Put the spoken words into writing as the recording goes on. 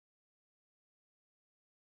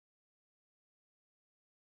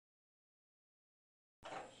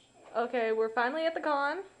Okay, we're finally at the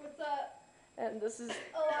con. What's up? And this is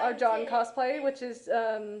our John cosplay, which is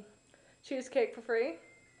cheesecake for free.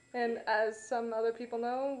 And as some other people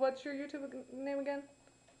know, what's your YouTube name again?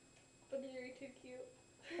 But you're too cute.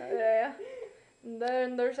 Yeah. And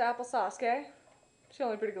then there's Apple Sasuke. She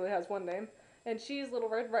only particularly has one name. And she's Little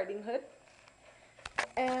Red Riding Hood.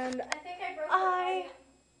 And I think I broke I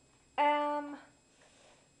am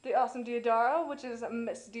the awesome Diodara, which is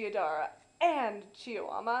Miss Diodara and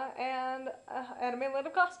Chihuahua and Anime Land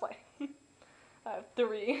of Cosplay. I have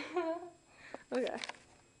 3. Okay.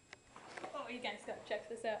 Oh, you guys gotta check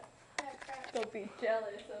this out. Don't be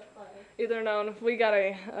Jealous, so funny. either known. We got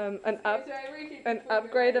an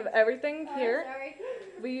upgrade of everything here. Sorry.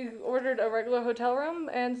 We ordered a regular hotel room,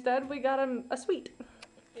 and instead we got a suite.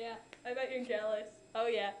 Yeah, I bet you're jealous. Oh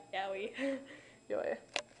yeah, we. Yeah.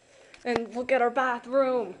 And look at our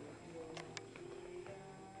bathroom.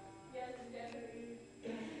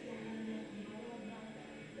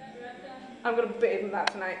 I'm gonna bathe in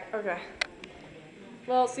that tonight. Okay.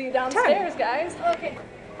 Well, see you downstairs, guys. Okay.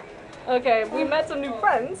 Okay, we met some new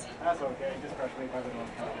friends. That's okay, just brush me by the nose.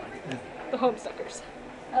 The Homestuckers.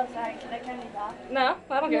 Oh, sorry. Can I turn these off? No,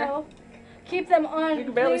 I don't care. No. Keep them on. You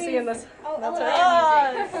can barely please. see in this. Oh, That's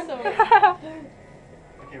right.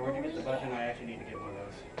 Okay, where'd you get the button? I actually need to get one of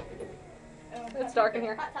those. It's dark in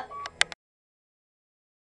here. Hot topic.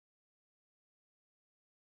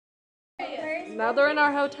 Now they're in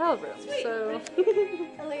our hotel room, so.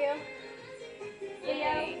 Leo.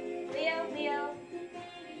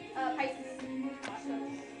 Pisces.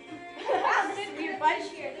 Wow, this is a weird bunch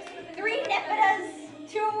here. 3 Nepidas,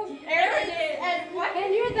 2 Aries, and what?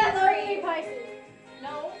 And you're the 3 Pisces.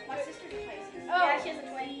 No, my sister's a Pisces. Oh. Yeah, she has a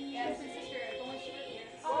twin. Yeah, it's my sister. The one she really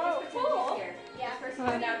is. Oh, cool. Yeah, first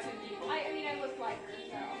Huh. now 2 people. I mean, I look like her,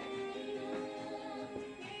 so.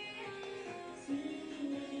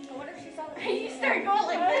 I wonder if she saw the You started going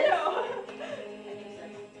like this.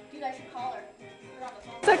 Dude, I should call her. We're on the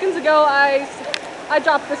phone. Seconds ago, I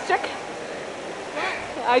dropped this chick.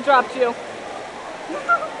 I dropped you.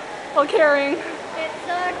 While carrying. It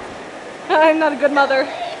sucked. I'm not a good mother.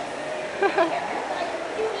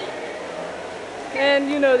 And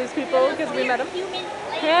you know these people because we met them.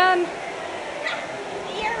 And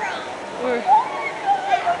we're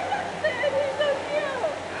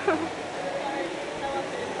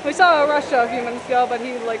we saw Russia a few minutes ago, but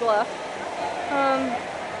he like left.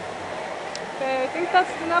 Okay, I think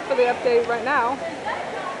that's enough for the update right now.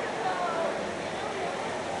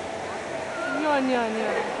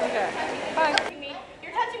 Okay, bye.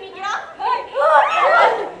 You're touching me, get off!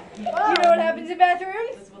 You know what happens in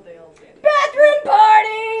bathrooms? That's what they all say. Bathroom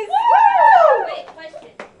parties! Woo! Wait, question.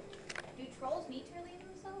 Do trolls need to relieve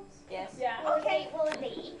themselves? Yes. Yeah. Okay, well if they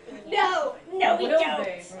eat things. No, we Will don't.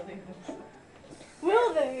 they relieve themselves?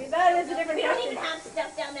 Will they? That is a different We don't question. even have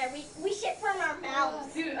stuff down there. We shit from our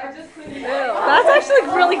mouths. Dude, I just cleaned Ew, that's actually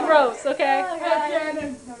really gross, okay? Oh, God. No,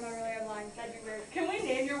 not really. I'm lying. That'd be weird. Can we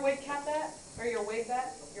name your wig cat that? Or your wig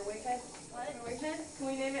that? Your wig head? What? Your wig head? Can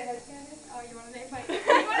we name it head cannon? Oh, you want to name my...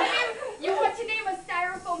 You want to name a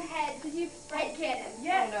styrofoam head because you head cannon.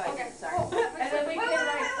 Yes. Oh, no, okay. Sorry. Oh, And then we can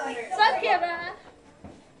write thunder. Suck camera.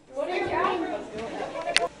 What are your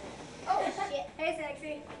Oh, shit. Hey,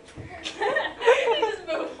 sexy. You just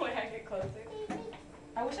move when I get closer.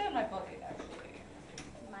 I wish I had my bucket actually.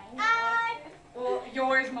 Mine. Well,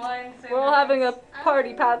 yours, mine, same. We're all having a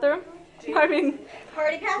party bathroom. I mean,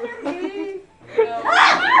 Party bathroom? No.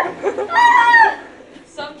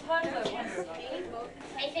 Sometimes I wonder about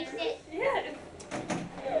that. I fixed it. Yes.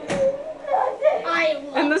 I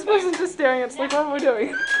love and this person's just staring at us like, what are we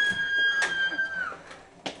doing?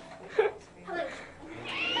 Hello.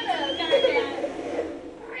 Hello, Dad.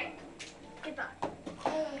 Goodbye.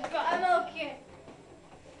 I'm okay.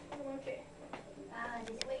 I'm okay.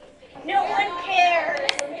 This way is good. No one cares.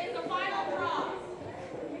 It's the final cross.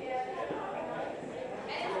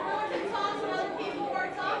 And it's rude to talk to other people who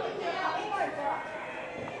are talking to us.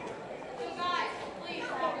 So guys, please, keep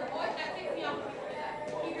your voice. That takes me off.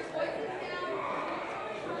 Keep your voices down.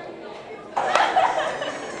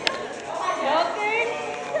 Nothing?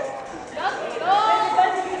 Nothing. Oh!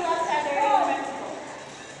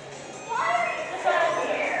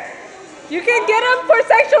 You can get him for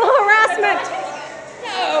sexual harassment.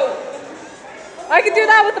 No! I could do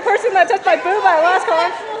that with the person that touched my boob at last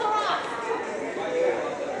con.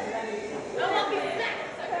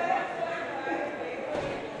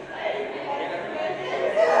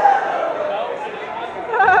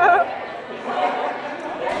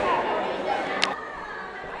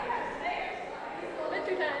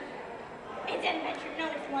 It's adventure. No,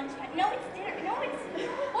 it's lunchtime. No, it's dinner. No, it's...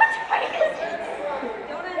 What time is it?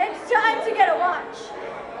 It's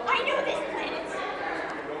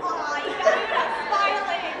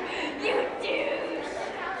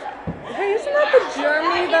Hey, isn't that the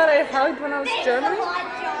Germany that I hugged when I was Germany?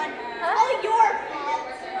 All your fault.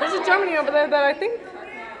 There's a Germany over there that I think,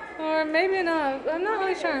 or maybe not. I'm not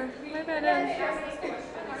really sure. Maybe I did.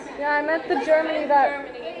 Yeah, I meant the Germany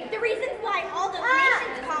that. The reason why all those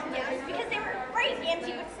nations calmed down is because they were afraid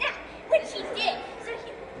Angie would snap, which she did. So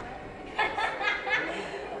he...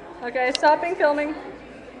 Okay, stopping filming.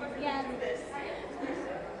 Yeah.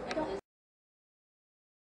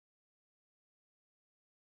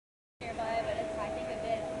 Nearby, but it's, I think, a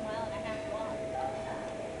good 1.5 mile walk.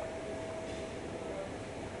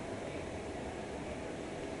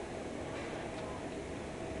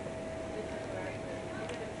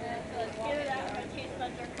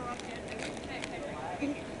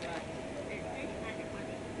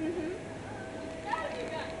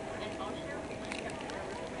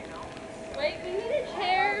 Wait, we need a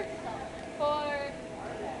chair for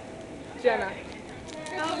Jenna.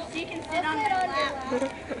 Oh, she can sit on my lap.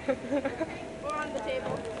 Or on the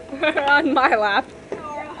table. On my lap. Oh,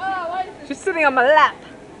 what is She's sitting on my lap.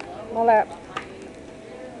 My lap.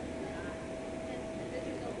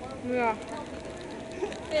 Yeah.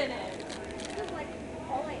 finish?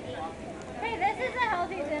 Hey, this is a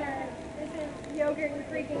healthy dinner. This is yogurt and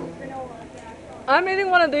freaking granola. I'm eating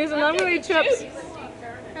one of these and I'm gonna eat chips.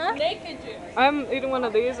 Huh? Naked juice. I'm eating one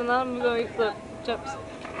of these and I'm gonna eat the chips.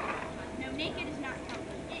 No, naked is not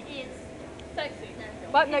healthy. It is Sexy.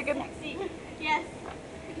 Butt naked. sexy. Yes.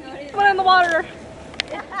 No, it is. Put it in the water.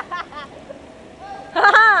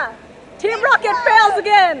 Haha! Team Rocket fails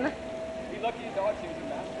again! Be lucky your dog's using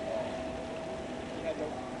basketball. You had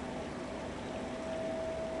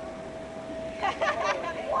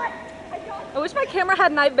What? I wish my camera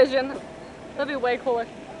had night vision. That'd be way cooler.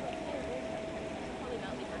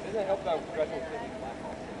 Doesn't help that gradual fitting black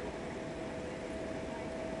hole.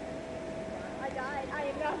 I died. I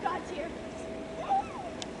am now God tier.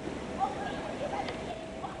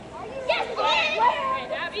 Yes,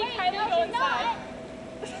 Alright, Abby, kindly go inside.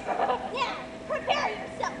 yeah, prepare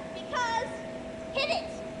yourself because hit it.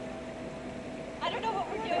 I don't know what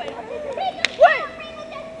we're doing. Wait!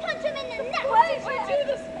 Punch him in the neck. What do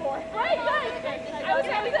this for? Right, guys. I was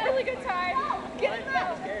having a really good time. Get him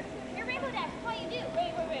out. Your rainbow dash. What do you do?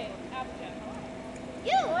 Wait. Apple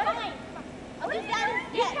You. Fine. I'll do that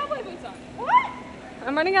Use instead. cowboy boots on. What?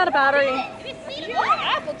 I'm running out of battery. Let me see You're what?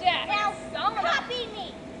 Applejack. Now, Someone copy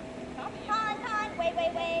me. Copy you. Con, wait,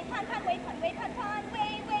 wait, wait, con, wait, con, wait, con, wait, con,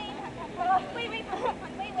 wait, wait, con, wait, wait, con,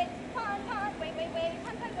 wait, wait, con, wait, wait, wait,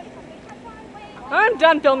 con, wait, con, wait, con, wait. I'm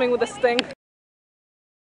done filming with this thing.